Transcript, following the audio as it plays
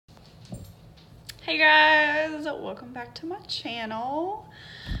Hey guys, welcome back to my channel.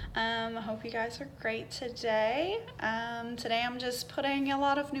 I hope you guys are great today. Today I'm just putting a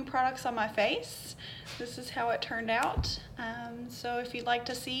lot of new products on my face. This is how it turned out. So if you'd like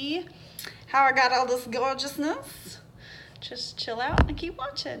to see how I got all this gorgeousness, just chill out and keep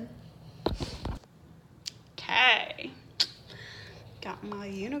watching. Okay, got my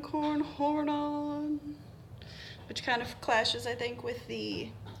unicorn horn on, which kind of clashes, I think, with the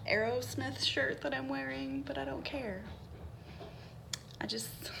Aerosmith shirt that I'm wearing, but I don't care. That's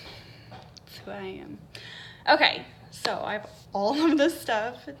who I am. Okay, so I have all of this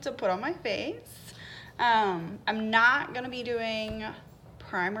stuff to put on my face. I'm not gonna be doing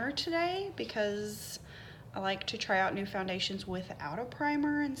primer today because I like to try out new foundations without a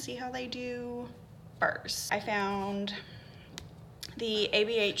primer and see how they do first. I found the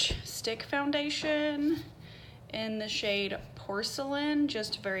ABH stick foundation in the shade Porcelain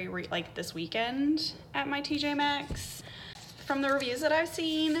just like this weekend at my TJ Maxx. From the reviews that I've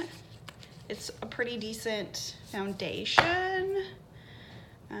seen, it's a pretty decent foundation.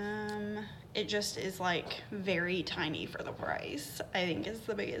 It just is like very tiny for the price, I think is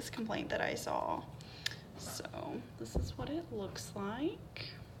the biggest complaint that I saw. So this is what it looks like.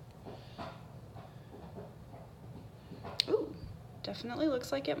 Ooh. Definitely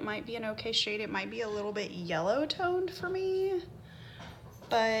looks like it might be an okay shade. It might be a little bit yellow toned for me,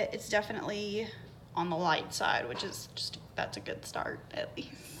 but it's definitely on the light side, which is that's a good start at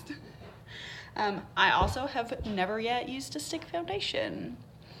least. I also have never yet used a stick foundation,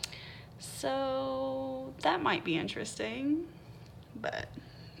 so that might be interesting, but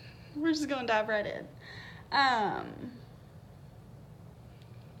we're just gonna dive right in. I'm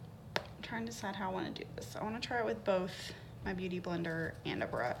trying to decide how I want to do this. I want to try it with both my beauty blender and a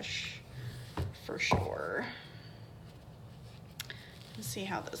brush for sure. Let's see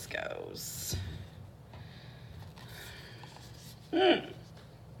how this goes. Oh,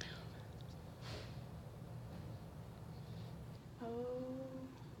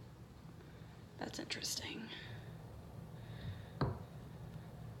 that's interesting.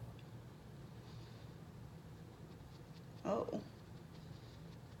 Oh.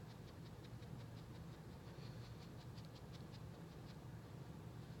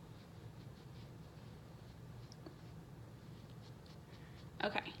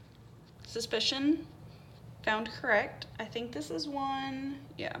 Okay, suspicion found correct. I think this is one,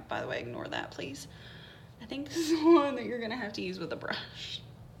 yeah, by the way, ignore that please. I think this is one that you're gonna have to use with a brush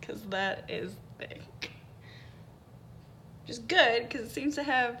because that is thick. Which is good because it seems to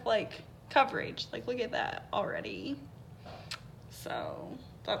have like coverage. Like look at that already. So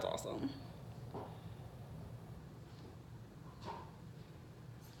that's awesome.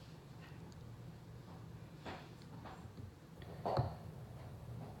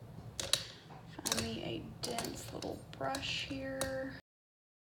 Find me a dense little brush here.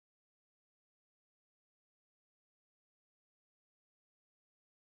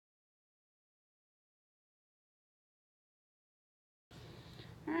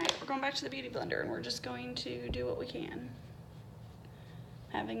 All right, we're going back to the beauty blender and we're just going to do what we can.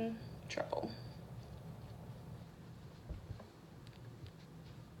 Having trouble.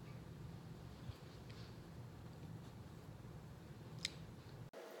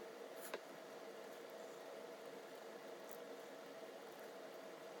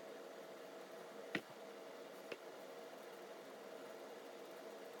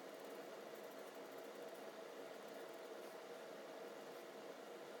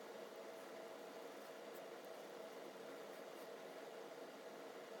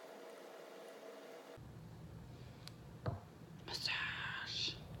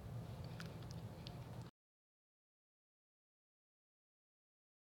 Mustache.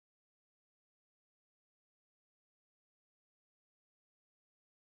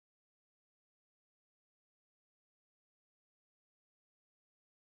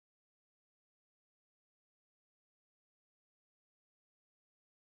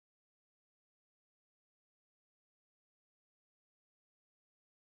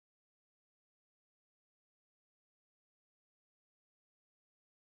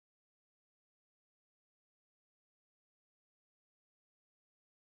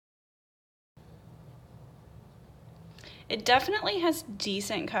 It definitely has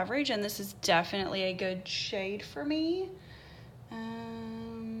decent coverage, and this is definitely a good shade for me. I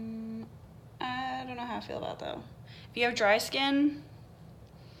don't know how I feel about it though. If you have dry skin,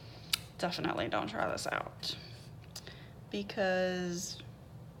 definitely don't try this out because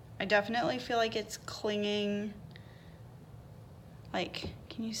I definitely feel like it's clinging. Like,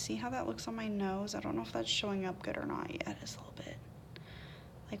 can you see how that looks on my nose? I don't know if that's showing up good or not yet. It's a little bit.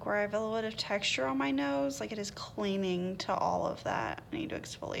 like where I have a little bit of texture on my nose, like it is clinging to all of that. I need to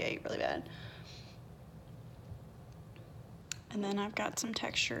exfoliate really bad. And then I've got some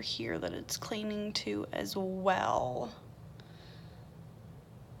texture here that it's clinging to as well.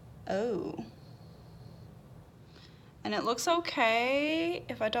 Oh. And it looks okay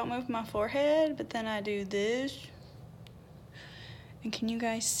if I don't move my forehead, but then I do this. And can you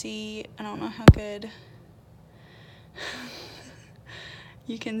guys see, I don't know how good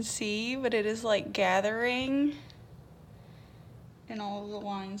you can see, but it is like gathering in all of the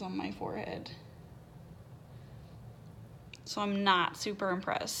lines on my forehead. So I'm not super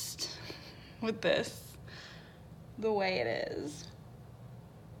impressed with this, the way it is.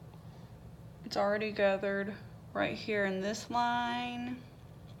 It's already gathered right here in this line.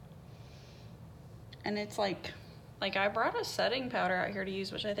 And it's like I brought a setting powder out here to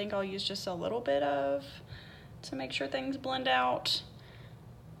use, which I think I'll use just a little bit of to make sure things blend out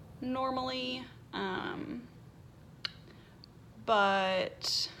normally.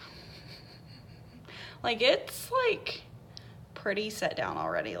 But like it's like pretty set down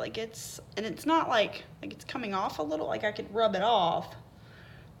already. Like it's not like it's coming off a little, like I could rub it off,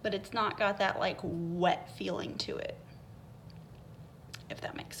 but it's not got that like wet feeling to it, if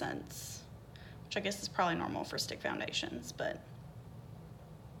that makes sense, which I guess is probably normal for stick foundations, but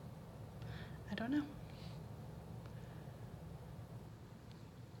I don't know.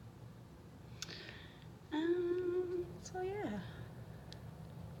 So yeah.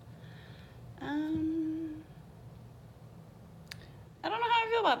 I don't know how I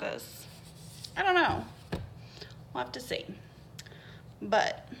feel about this. I don't know. We'll have to see.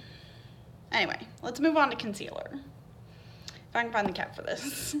 But anyway, let's move on to concealer. If I can find the cap for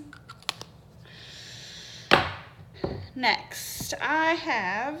this. Next, I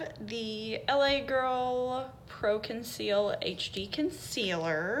have the LA Girl Pro Conceal HD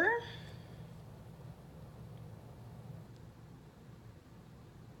Concealer.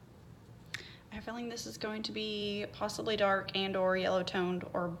 I have a feeling this is going to be possibly dark and or yellow toned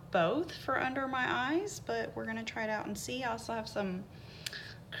or both for under my eyes, but we're gonna try it out and see. I also have some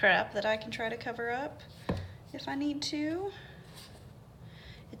crap that I can try to cover up if I need to.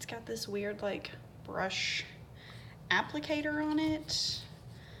 It's got this weird like brush applicator on it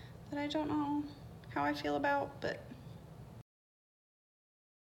that I don't know how I feel about, but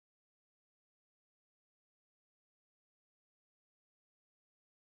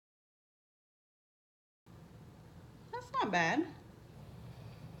that's not bad.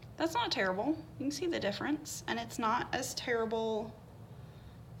 That's not terrible. You can see the difference, and it's not as terrible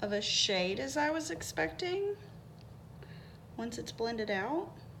of a shade as I was expecting once it's blended out.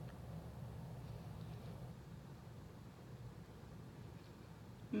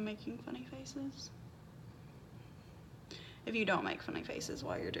 I'm making funny faces. If you don't make funny faces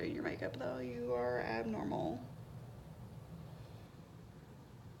while you're doing your makeup though, you are abnormal.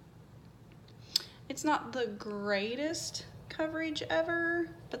 It's not the greatest coverage ever,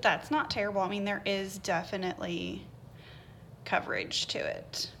 but that's not terrible. I mean, there is definitely coverage to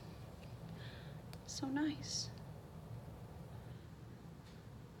it. So nice.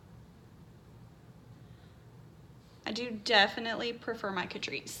 I do definitely prefer my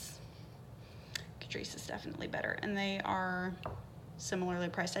Catrice. Catrice is definitely better, and they are similarly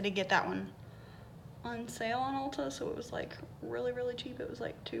priced. I did get that one on sale on Ulta, so it was like really, really cheap. It was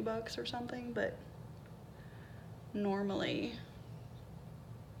like $2 or something, but normally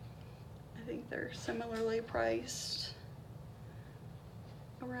I think they're similarly priced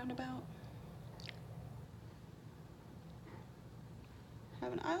around about.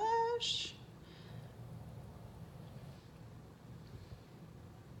 Have an eyelash.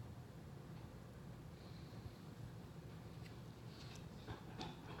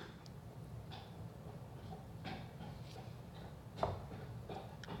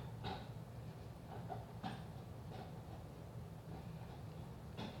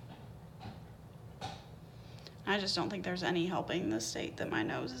 I just don't think there's any helping the state that my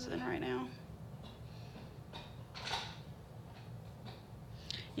nose is in right now.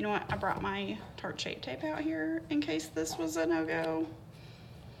 You know what? I brought my Tarte Shape Tape out here in case this was a no-go.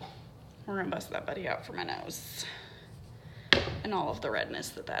 We're gonna bust that buddy out for my nose and all of the redness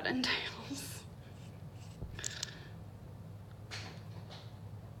that that entails.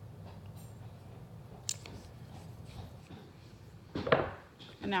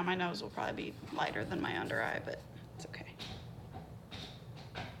 And now my nose will probably be lighter than my under eye, but it's okay.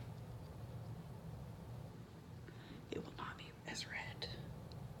 It will not be as red.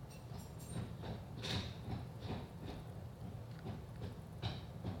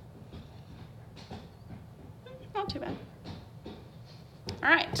 Not too bad. All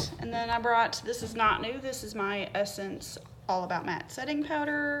right, and then I brought, this is not new, this is my Essence All About Matte setting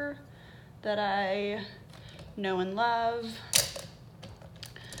powder that I know and love,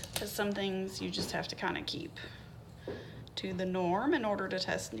 because some things you just have to kind of keep to the norm in order to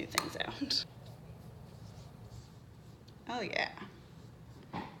test new things out. Oh yeah,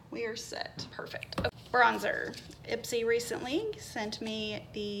 we are set, perfect. Okay. Bronzer, Ipsy recently sent me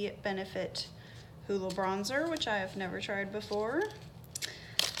the Benefit Hula Bronzer, which I have never tried before.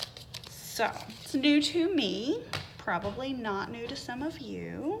 So, it's new to me, probably not new to some of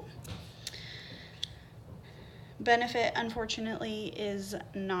you. Benefit, unfortunately, is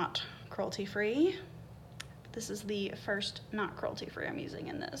not cruelty-free. This is the first not cruelty-free I'm using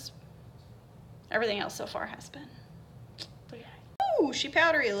in this. Everything else so far has been. But yeah. Ooh, she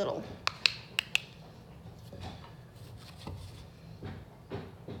powdery a little.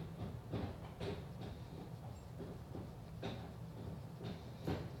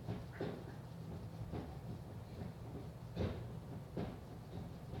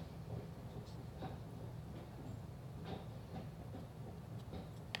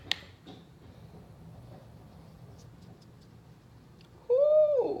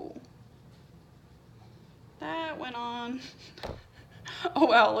 That went on. Oh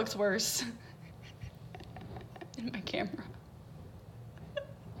wow, it looks worse in my camera.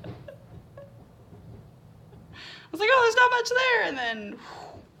 I was like, oh, there's not much there, and then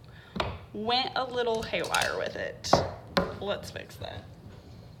went a little haywire with it. Let's fix that.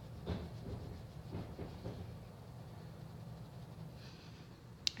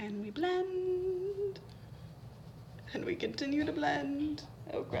 And we blend. And we continue to blend.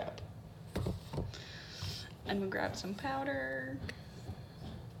 Oh crap. And we grab some powder.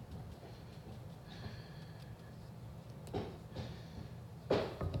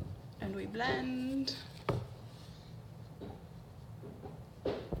 And we blend.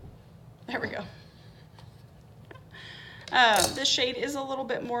 There we go. This shade is a little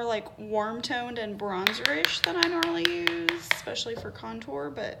bit more like warm toned and bronzerish than I normally use, especially for contour,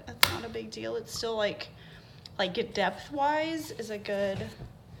 but that's not a big deal. It's still like depth wise is a good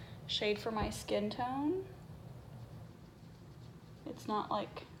shade for my skin tone. It's not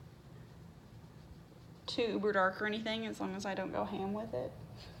like too uber dark or anything, as long as I don't go ham with it.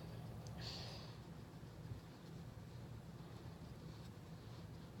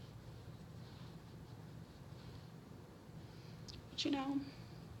 But you know,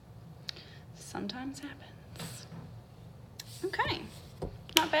 sometimes happens. Okay,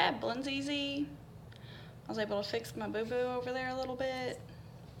 not bad, blends easy. I was able to fix my boo-boo over there a little bit.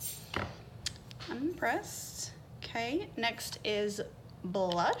 I'm impressed. Okay, next is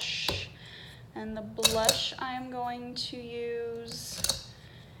blush. And the blush I'm going to use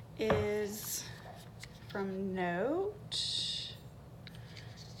is from Note.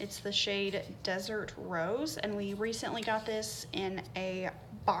 It's the shade Desert Rose, and we recently got this in a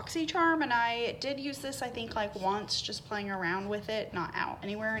BoxyCharm, and I did use this I think like once, just playing around with it, not out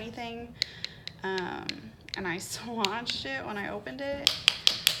anywhere or anything. And I swatched it when I opened it,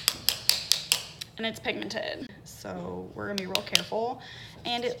 and it's pigmented, so we're gonna be real careful.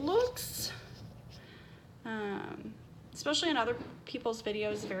 And it looks, especially in other people's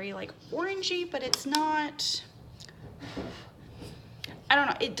videos, very like orangey, but it's not, I don't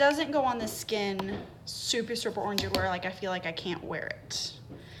know, it doesn't go on the skin super orangey where like I feel like I can't wear it.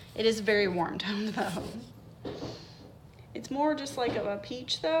 It is very warm toned though. It's more just like of a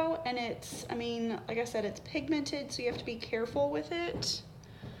peach though, and it's, I mean, like I said, it's pigmented, so you have to be careful with it.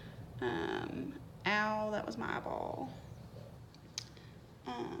 Ow, that was my eyeball.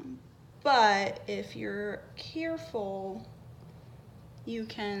 But if you're careful, you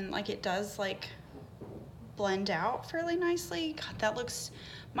can, like, it does like blend out fairly nicely. God, that looks,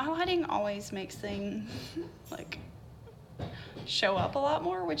 my lighting always makes things like show up a lot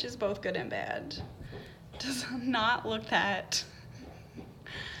more, which is both good and bad. Does not look that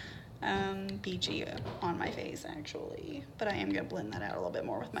beachy on my face actually, but I am gonna blend that out a little bit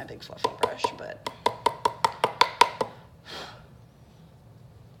more with my big fluffy brush. But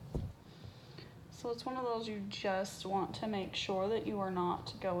so it's one of those you just want to make sure that you are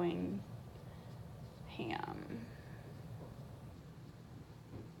not going ham,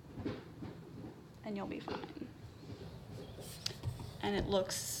 and you'll be fine. And it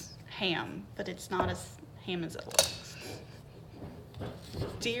looks ham, but it's not as ham as it looks.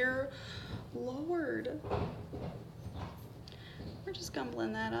 Dear Lord. We're just gonna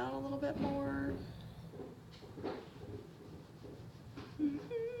blend that out a little bit more.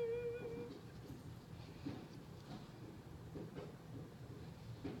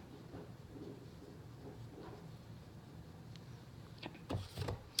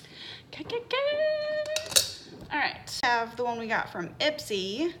 All right, I have the one we got from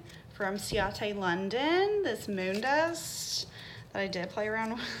Ipsy from Ciate London, this Moon Dust that I did play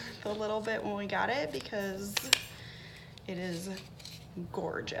around with a little bit when we got it because it is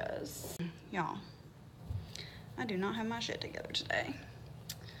gorgeous. Y'all, I do not have my shit together today.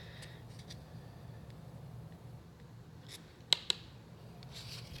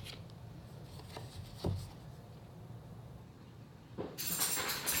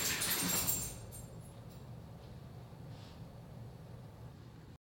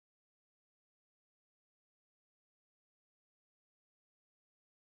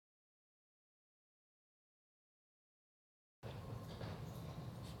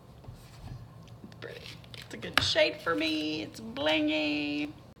 Pretty. It's a good shade for me. It's blingy.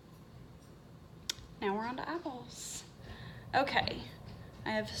 Now we're on to eyeballs. Okay,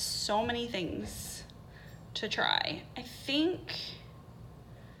 I have so many things to try. I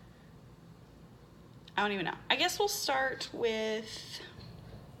don't even know. I guess we'll start with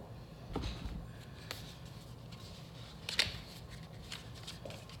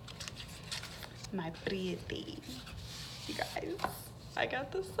my pretty. You guys, I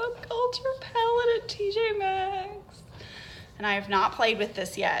got the Subculture palette at TJ Maxx. And I have not played with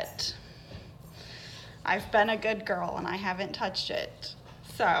this yet. I've been a good girl and I haven't touched it.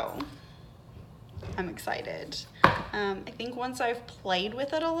 So, I'm excited. I think once I've played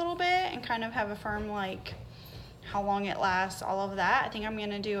with it a little bit and kind of have a firm, like, how long it lasts, all of that, I think I'm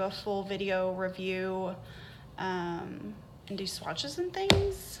gonna do a full video review and do swatches and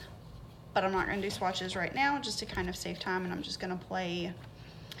things. But I'm not gonna do swatches right now just to kind of save time, and I'm just gonna play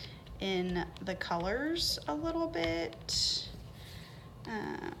in the colors a little bit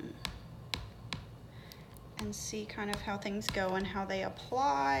and see kind of how things go and how they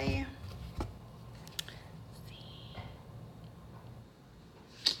apply.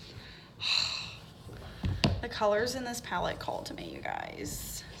 The colors in this palette call to me, you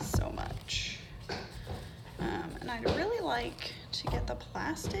guys, so much. And I'd really like to get the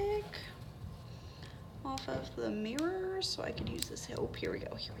plastic off of the mirror so I could use this. Oh, here we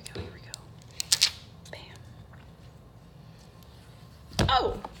go, here we go, here we go. Bam.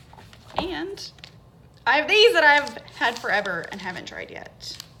 Oh, and I have these that I've had forever and haven't tried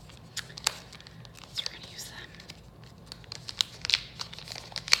yet. So we're gonna use them.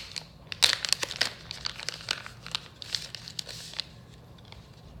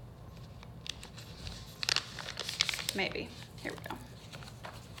 Maybe. Here we go.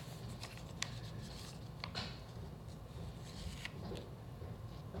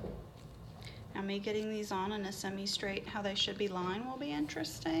 Now me getting these on in a semi-straight, how they should be lined will be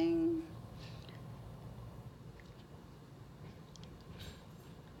interesting.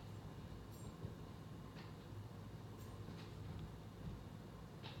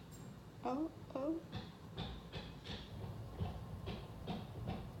 Oh, oh.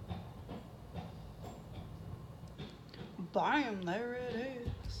 Bam, there it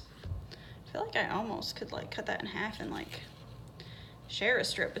is. I feel like I almost could like cut that in half and like share a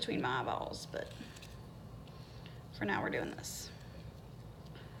strip between my eyeballs, but for now we're doing this.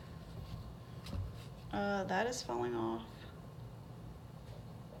 That is falling off.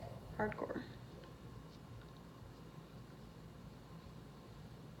 Hardcore.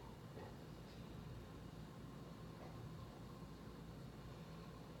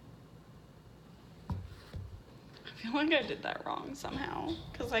 I feel like I did that wrong somehow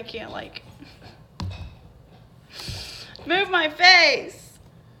because I can't like move my face.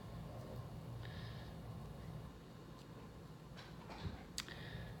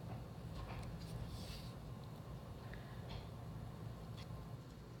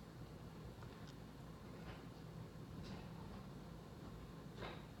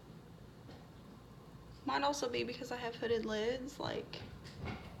 Might also be because I have hooded lids, like,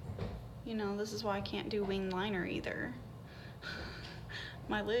 you know, this is why I can't do wing liner either.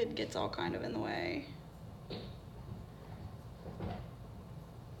 My lid gets all kind of in the way.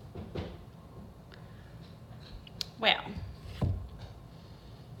 Well,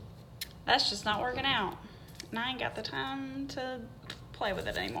 that's just not working out. And I ain't got the time to play with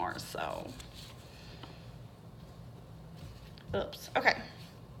it anymore, so. Oops, okay.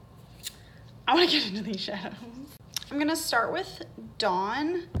 I wanna get into these shadows. I'm gonna start with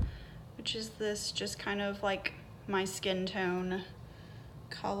Dawn, which is this just kind of like my skin tone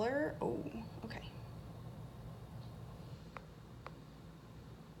color. Oh, okay.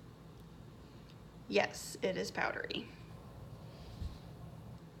 Yes, it is powdery.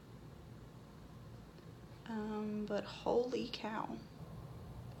 But holy cow.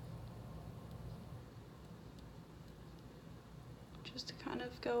 Just to kind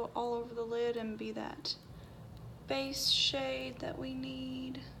of go all over the lid and be that base shade that we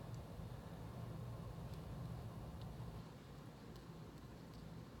need.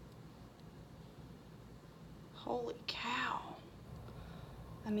 Holy cow.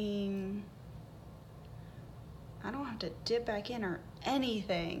 I mean, I don't have to dip back in or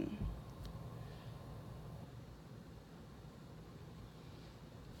anything.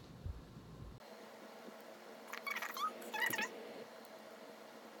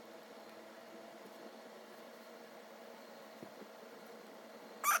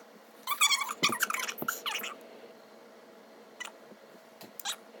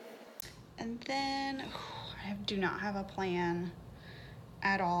 And then, I do not have a plan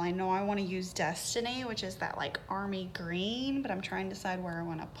at all. I know I want to use Destiny, which is that like army green, but I'm trying to decide where I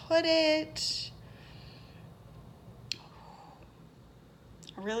want to put it.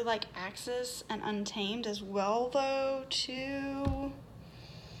 I really like Axis and Untamed as well though, too.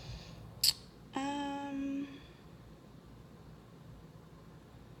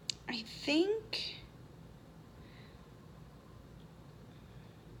 I think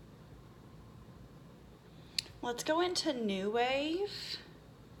let's go into New Wave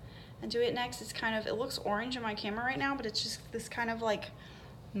and do it next. It's kind of, it looks orange on my camera right now, but it's just this kind of like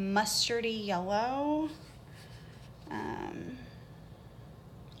mustardy yellow.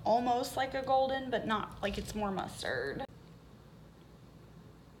 Almost like a golden, but not, like it's more mustard.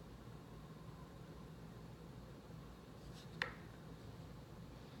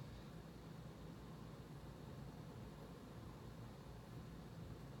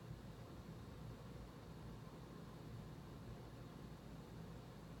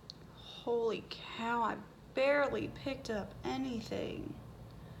 Holy cow, I barely picked up anything.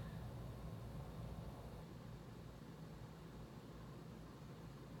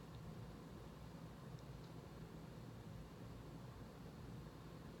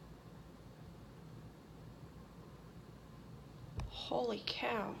 Holy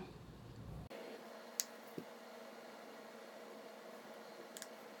cow.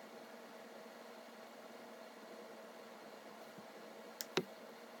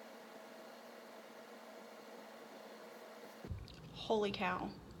 Holy cow.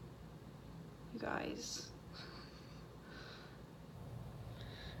 You guys.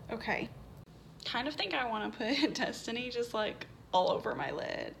 Okay. Kind of think I want to put Destiny just like all over my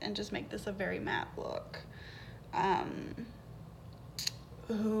lid and just make this a very matte look.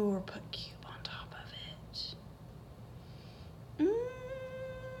 Ooh, or put cube on top of it.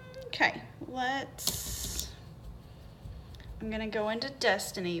 Okay, I'm gonna go into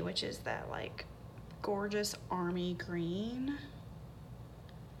Destiny, which is that like gorgeous army green.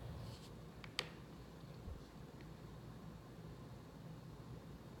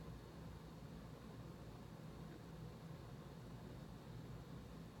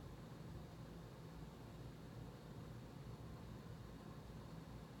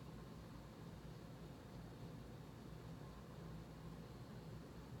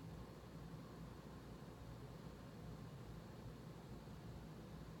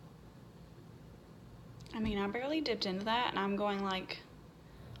 I mean, I barely dipped into that and I'm going like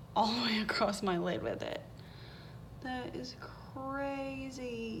all the way across my lid with it. That is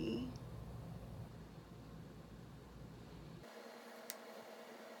crazy.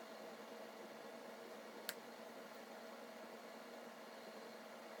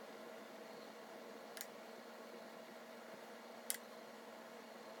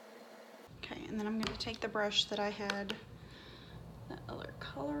 Okay, and then I'm gonna take the brush that I had that other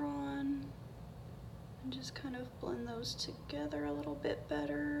color on and just kind of blend those together a little bit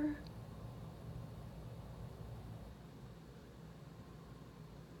better.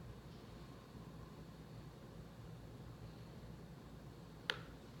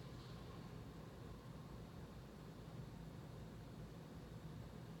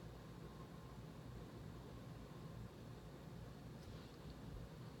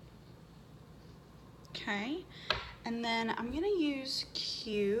 Okay, and then I'm gonna use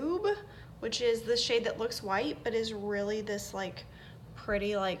Cube, which is the shade that looks white, but is really this like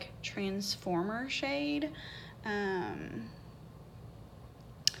pretty like transformer shade.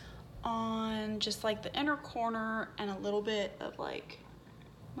 On just like the inner corner and a little bit of like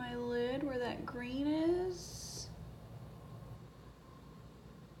my lid where that green is.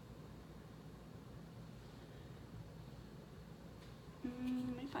 Let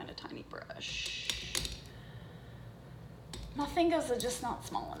me find a tiny brush. My fingers are just not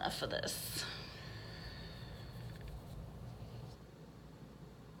small enough for this.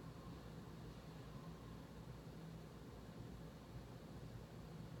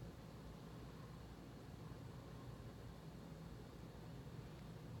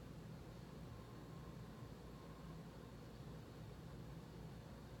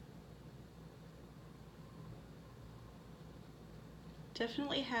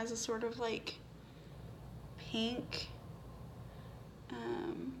 Definitely has a sort of like pink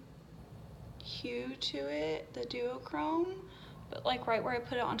hue to it, the duochrome, but like right where I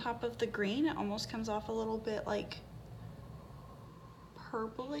put it on top of the green, it almost comes off a little bit like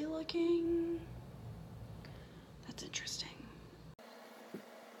purpley looking. That's interesting.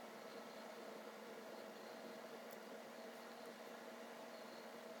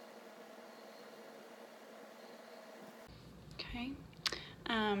 Okay.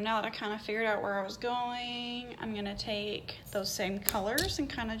 Now that I kind of figured out where I was going, I'm gonna take those same colors and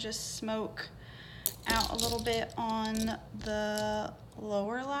kind of just smoke out a little bit on the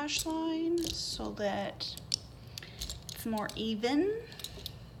lower lash line so that it's more even.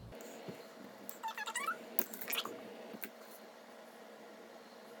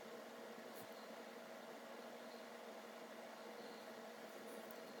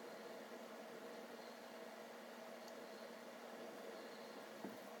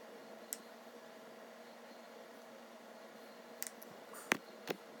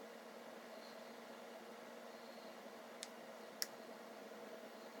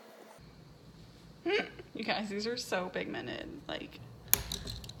 You guys, these are so pigmented. Like,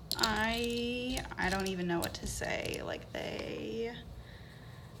 I don't even know what to say. Like, they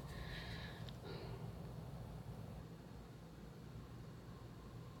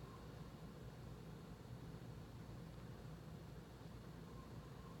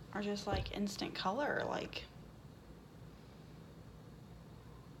are just like instant color. Like,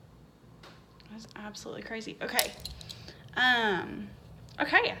 that's absolutely crazy. Okay.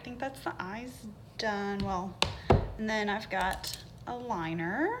 Okay, I think that's the eyes done. Well, and then I've got a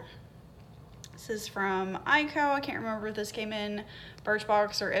liner. This is from Ico. I can't remember if this came in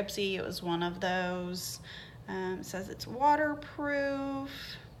Birchbox or Ipsy. It was one of those. It says it's waterproof.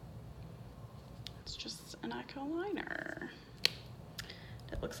 It's just an Ico liner.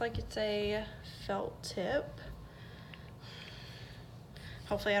 It looks like it's a felt tip.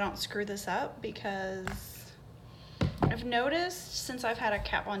 Hopefully I don't screw this up, because I've noticed since I've had a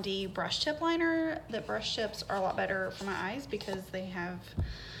Kat Von D brush tip liner that brush tips are a lot better for my eyes because they have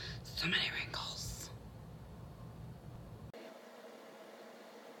so many wrinkles.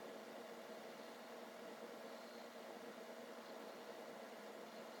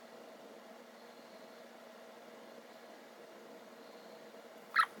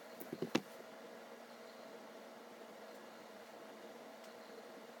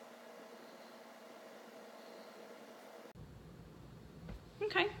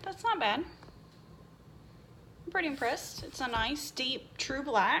 Okay, that's not bad. I'm pretty impressed. It's a nice, deep, true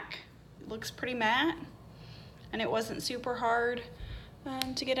black. It looks pretty matte, and it wasn't super hard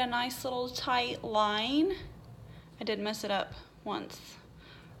to get a nice little tight line. I did mess it up once,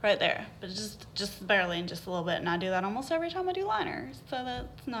 right there, but just barely and just a little bit, and I do that almost every time I do liners, so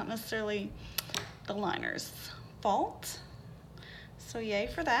that's not necessarily the liner's fault. So yay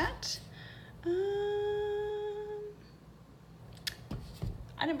for that.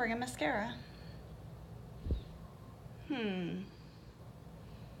 I didn't bring a mascara. Well,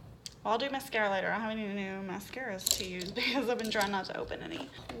 I'll do mascara later. I don't have any new mascaras to use because I've been trying not to open any.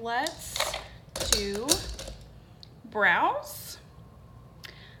 Let's do brows.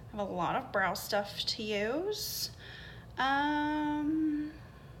 I have a lot of brow stuff to use. I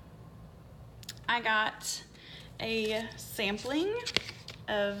got a sampling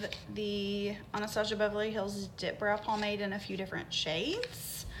of the Anastasia Beverly Hills Dip Brow Pomade in a few different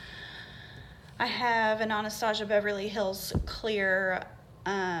shades. I have an Anastasia Beverly Hills Clear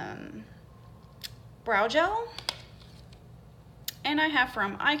brow gel. And I have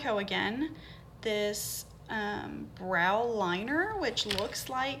from Ico again this brow liner, which looks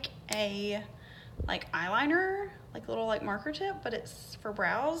like a eyeliner, like a little like marker tip, but it's for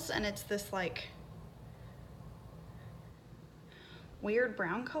brows, and it's this like weird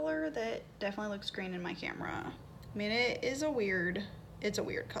brown color that definitely looks green in my camera. I mean, it's a weird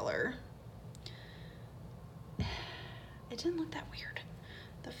color. It didn't look that weird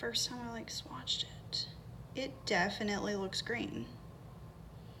the first time I like swatched it. It definitely looks green.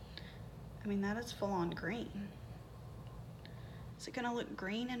 I mean, that is full on green. Is it gonna look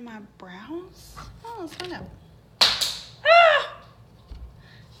green in my brows? Oh, let's find out. Ah!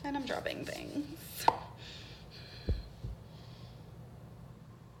 And I'm dropping things.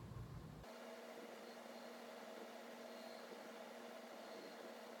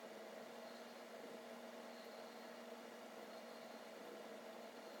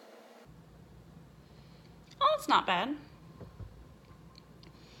 Oh, it's not bad.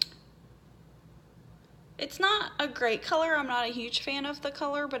 It's not a great color. I'm not a huge fan of the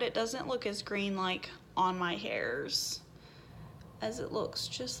color, but it doesn't look as green like on my hairs as it looks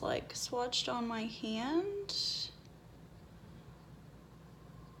just like swatched on my hand.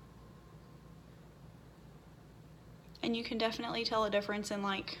 And you can definitely tell a difference in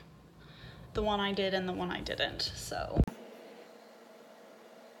like the one I did and the one I didn't, so.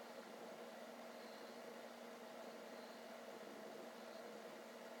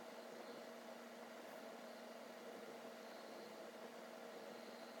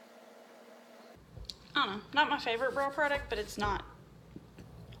 I don't know, not my favorite brow product, but it's not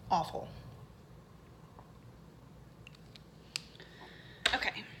awful.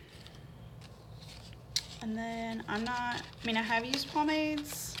 Okay. And then I have used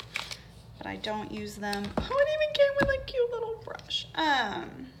pomades, but I don't use them. Oh, it even came with a cute little brush.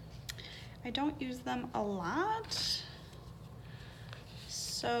 I don't use them a lot.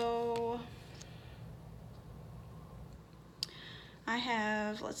 So I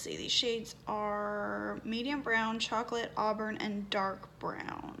have, let's see, these shades are medium brown, chocolate, auburn, and dark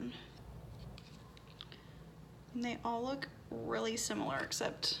brown. And they all look really similar,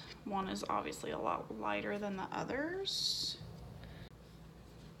 except one is obviously a lot lighter than the others.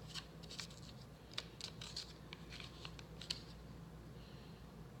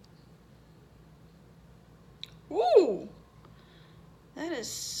 Ooh, that is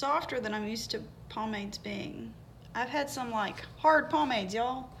softer than I'm used to pomades being. I've had some like hard pomades,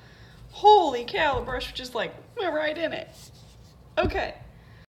 y'all. Holy cow, the brush just like went right in it. Okay.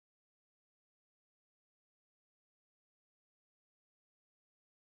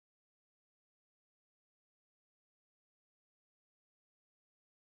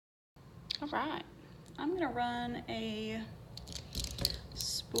 All right, I'm gonna run a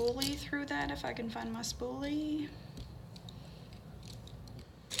spoolie through that if I can find my spoolie.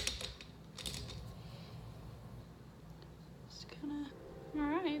 All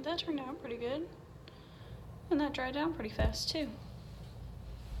right, that turned out pretty good. And that dried down pretty fast too.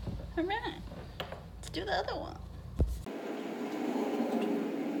 All right, let's do the other one.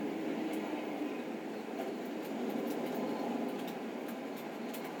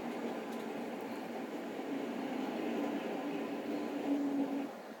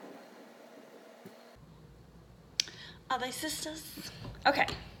 Are they sisters? Okay.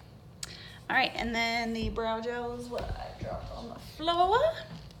 All right, and then the brow gel is what I dropped on the floor.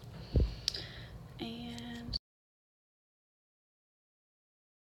 And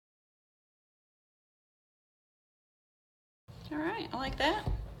all right, I like that.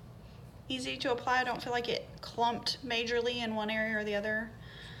 Easy to apply. I don't feel like it clumped majorly in one area or the other.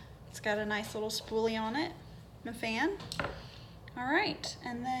 It's got a nice little spoolie on it. I'm a fan. All right,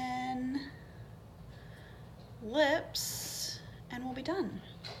 and then lips, and we'll be done.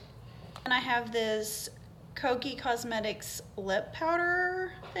 And I have this Kokie Cosmetics lip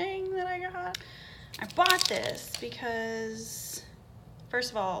powder thing that I got. I bought this because,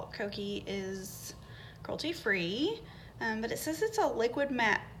 first of all, Kokie is cruelty free, but it says it's a liquid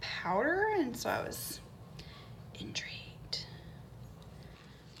matte powder, and so I was intrigued.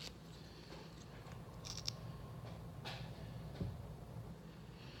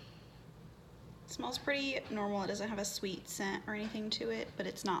 It smells pretty normal. It doesn't have a sweet scent or anything to it, but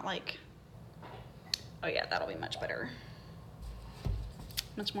it's not like, oh yeah, that'll be much better.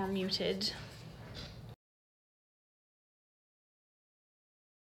 Much more muted.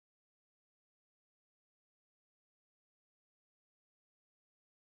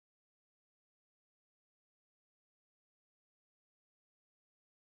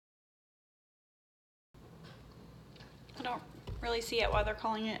 I don't really see it why they're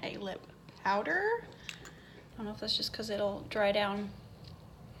calling it a lip powder. I don't know if that's just because it'll dry down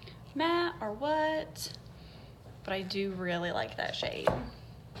matte or what, but I do really like that shade.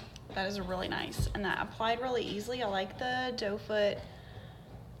 That is really nice, and that applied really easily. I like the doe foot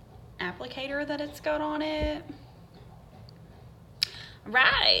applicator that it's got on it. All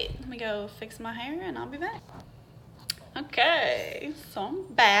right, let me go fix my hair and I'll be back. Okay, so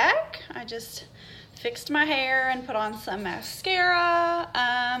I'm back. I just fixed my hair and put on some mascara.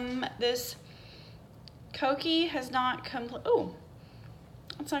 This Kokie has not oh,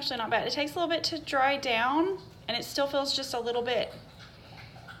 that's actually not bad. It takes a little bit to dry down, and it still feels just a little bit,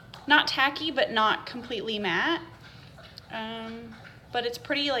 not tacky, but not completely matte. But it's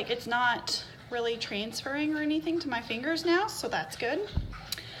pretty, like, it's not really transferring or anything to my fingers now, so that's good.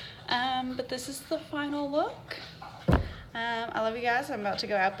 But this is the final look. I love you guys. I'm about to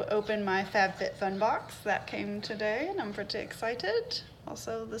go open my FabFitFun box that came today, and I'm pretty excited.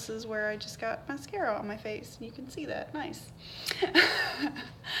 Also, this is where I just got mascara on my face. You can see that. Nice.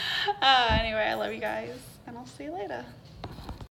 Anyway, I love you guys, and I'll see you later.